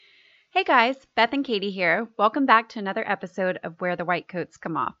Hey guys, Beth and Katie here. Welcome back to another episode of Where the White Coats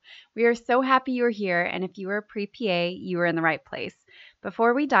Come Off. We are so happy you're here, and if you are a pre-PA, you are in the right place.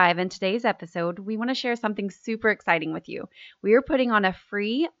 Before we dive into today's episode, we want to share something super exciting with you. We are putting on a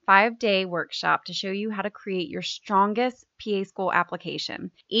free 5-day workshop to show you how to create your strongest PA school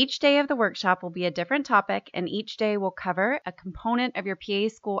application. Each day of the workshop will be a different topic, and each day will cover a component of your PA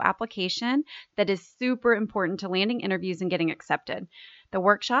school application that is super important to landing interviews and getting accepted. The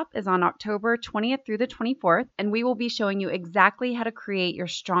workshop is on October 20th through the 24th, and we will be showing you exactly how to create your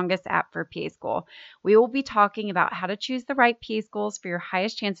strongest app for PA school. We will be talking about how to choose the right PA schools for your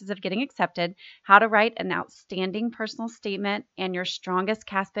highest chances of getting accepted, how to write an outstanding personal statement, and your strongest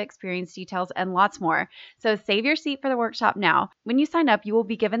CASPA experience details, and lots more. So save your seat for the workshop now. When you sign up, you will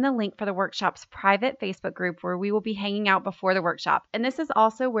be given the link for the workshop's private Facebook group where we will be hanging out before the workshop. And this is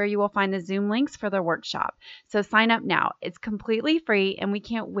also where you will find the Zoom links for the workshop. So sign up now. It's completely free, and we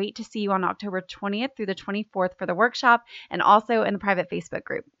can't wait to see you on October 20th through the 24th for the workshop and also in the private Facebook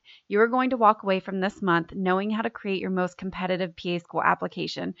group. You are going to walk away from this month knowing how to create your most competitive PA school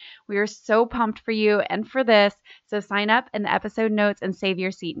application. We are so pumped for you and for this, so sign up in the episode notes and save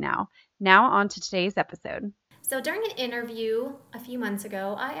your seat now. Now on to today's episode. So during an interview a few months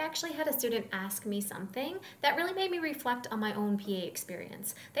ago, I actually had a student ask me something that really made me reflect on my own PA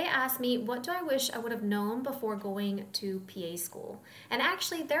experience. They asked me, what do I wish I would have known before going to PA school? And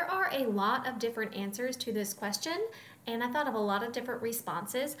actually, there are a lot of different answers to this question, and I thought of a lot of different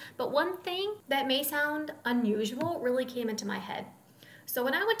responses, but one thing that may sound unusual really came into my head. So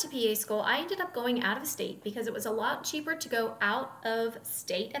when I went to PA school, I ended up going out of state because it was a lot cheaper to go out of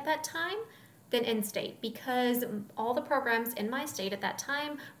state at that time than in-state, because all the programs in my state at that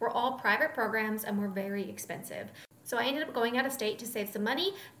time were all private programs and were very expensive. So I ended up going out of state to save some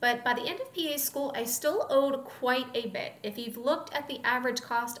money, but by the end of PA school, I still owed quite a bit. If you've looked at the average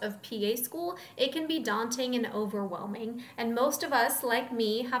cost of PA school, it can be daunting and overwhelming, and most of us, like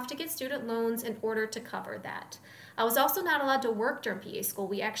me, have to get student loans in order to cover that. I was also not allowed to work during PA school.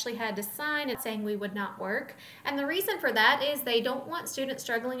 We actually had to sign it saying we would not work. And the reason for that is they don't want students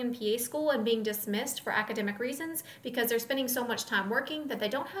struggling in PA school and being dismissed for academic reasons because they're spending so much time working that they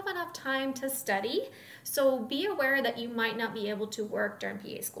don't have enough time to study. So be aware that you might not be able to work during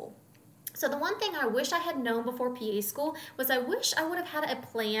PA school. So the one thing I wish I had known before PA school was I wish I would have had a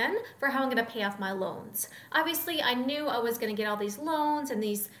plan for how I'm going to pay off my loans. Obviously, I knew I was going to get all these loans in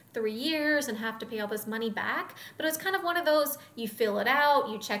these 3 years and have to pay all this money back, but it was kind of one of those, you fill it out,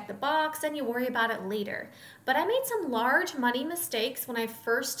 you check the box, and you worry about it later. But I made some large money mistakes when I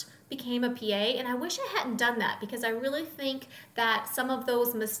first became a PA, and I wish I hadn't done that because I really think that some of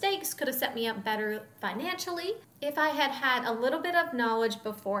those mistakes could have set me up better financially if I had had a little bit of knowledge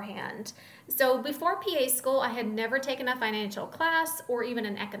beforehand. So before PA school, I had never taken a financial class or even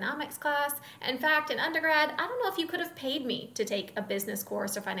an economics class. In fact, in undergrad, I don't know if you could have paid me to take a business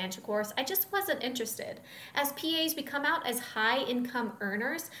course or financial course. I just wasn't interested. As PAs, we come out as high income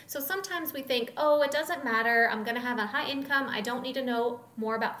earners. So sometimes we think, oh, it doesn't matter. I'm going to have a high income. I don't need to know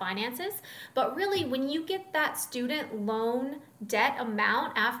more about finances. But really, when you get that student loan debt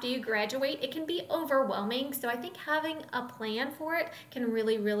amount after you graduate, it can be overwhelming. So I think having a plan for it can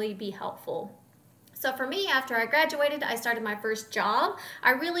really, really be helpful. So for me, after I graduated, I started my first job.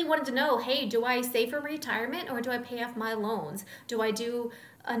 I really wanted to know, hey, do I save for retirement or do I pay off my loans? Do I do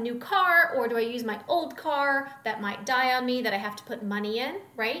a new car or do I use my old car that might die on me that I have to put money in,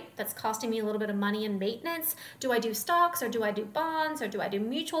 right? That's costing me a little bit of money in maintenance. Do I do stocks or do I do bonds or do I do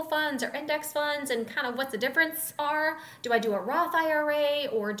mutual funds or index funds, and kind of what's the difference are? Do I do a Roth IRA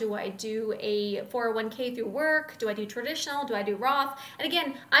or do I do a 401k through work? Do I do traditional? Do I do Roth? And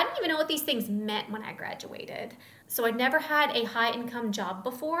again, I didn't even know what these things meant when I graduated. So I'd never had a high income job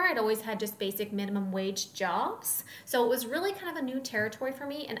before. I'd always had just basic minimum wage jobs. So it was really kind of a new territory for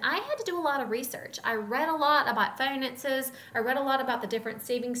me, and I had to do a lot of research. I read a lot about finances. I read a lot about the different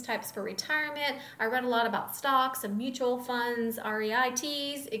savings types for retirement. I read a lot about stocks and mutual funds,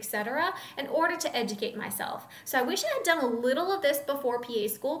 REITs, etc., in order to educate myself. So I wish I had done a little of this before PA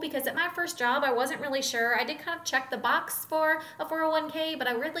school, because at my first job, I wasn't really sure. I did kind of check the box for a 401k, but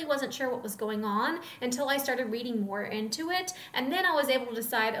I really wasn't sure what was going on until I started reading more into it. And then I was able to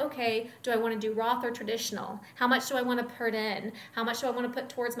decide, okay, do I want to do Roth or traditional? How much do I want to put in? How much do I want to put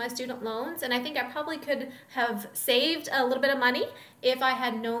towards my student loans? And I think I probably could have saved a little bit of money if I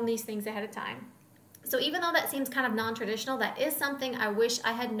had known these things ahead of time. So even though that seems kind of non-traditional, that is something I wish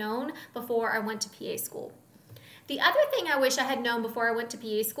I had known before I went to PA school. The other thing I wish I had known before I went to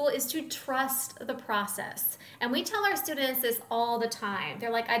PA school is to trust the process. And we tell our students this all the time.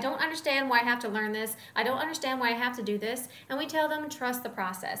 They're like, I don't understand why I have to learn this. I don't understand why I have to do this. And we tell them, trust the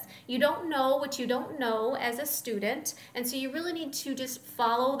process. You don't know what you don't know as a student. And so you really need to just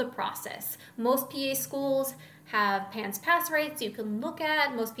follow the process. Most PA schools have PANCE pass rates you can look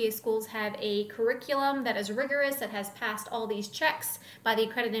at. Most PA schools have a curriculum that is rigorous, that has passed all these checks by the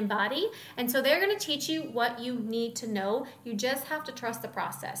accrediting body. And so they're going to teach you what you need to know. You just have to trust the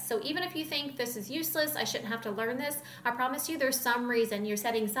process. So even if you think this is useless, I shouldn't have to learn this, I promise you there's some reason. You're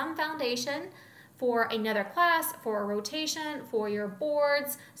setting some foundation for another class, for a rotation, for your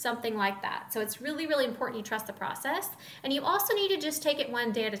boards, something like that. So it's really, really important you trust the process. And you also need to just take it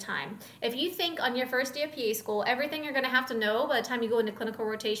one day at a time. If you think on your first day of PA school, everything you're gonna have to know by the time you go into clinical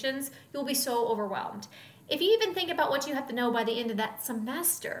rotations, you'll be so overwhelmed. If you even think about what you have to know by the end of that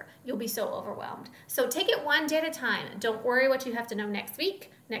semester, you'll be so overwhelmed. So take it one day at a time. Don't worry what you have to know next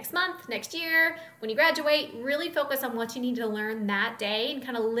week, next month, next year. When you graduate, really focus on what you need to learn that day and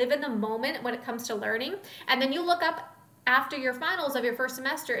kind of live in the moment when it comes to learning. And then you look up after your finals of your first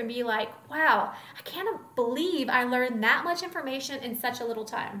semester and be like, wow, I can't believe I learned that much information in such a little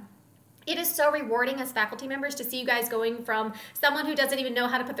time. It is so rewarding as faculty members to see you guys going from someone who doesn't even know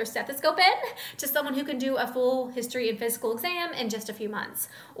how to put their stethoscope in to someone who can do a full history and physical exam in just a few months.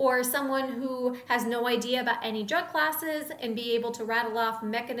 Or someone who has no idea about any drug classes and be able to rattle off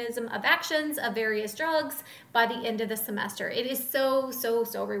mechanism of actions of various drugs by the end of the semester. It is so, so,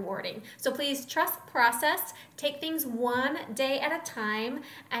 so rewarding. So please trust the process, take things one day at a time,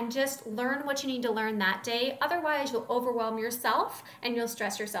 and just learn what you need to learn that day. Otherwise, you'll overwhelm yourself and you'll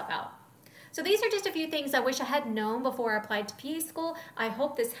stress yourself out. So these are just a few things I wish I had known before I applied to PA school. I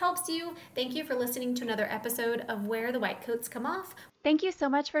hope this helps you. Thank you for listening to another episode of Where the White Coats Come Off. Thank you so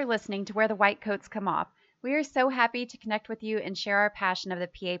much for listening to Where the White Coats Come Off. We are so happy to connect with you and share our passion of the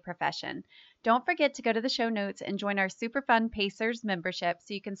PA profession. Don't forget to go to the show notes and join our super fun Pacers membership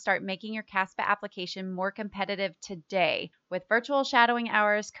so you can start making your CASPA application more competitive today with virtual shadowing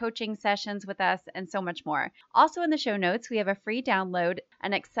hours, coaching sessions with us, and so much more. Also in the show notes, we have a free download,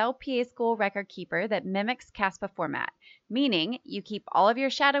 an Excel PA School record keeper that mimics CASPA format, meaning you keep all of your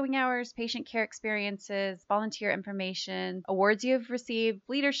shadowing hours, patient care experiences, volunteer information, awards you have received,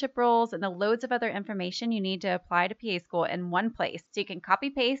 leadership roles, and the loads of other information you need to apply to PA school in one place so you can copy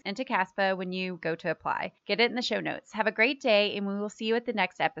paste into CASPA when you go to apply. Get it in the show notes. Have a great day, and we will see you at the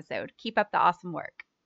next episode. Keep up the awesome work.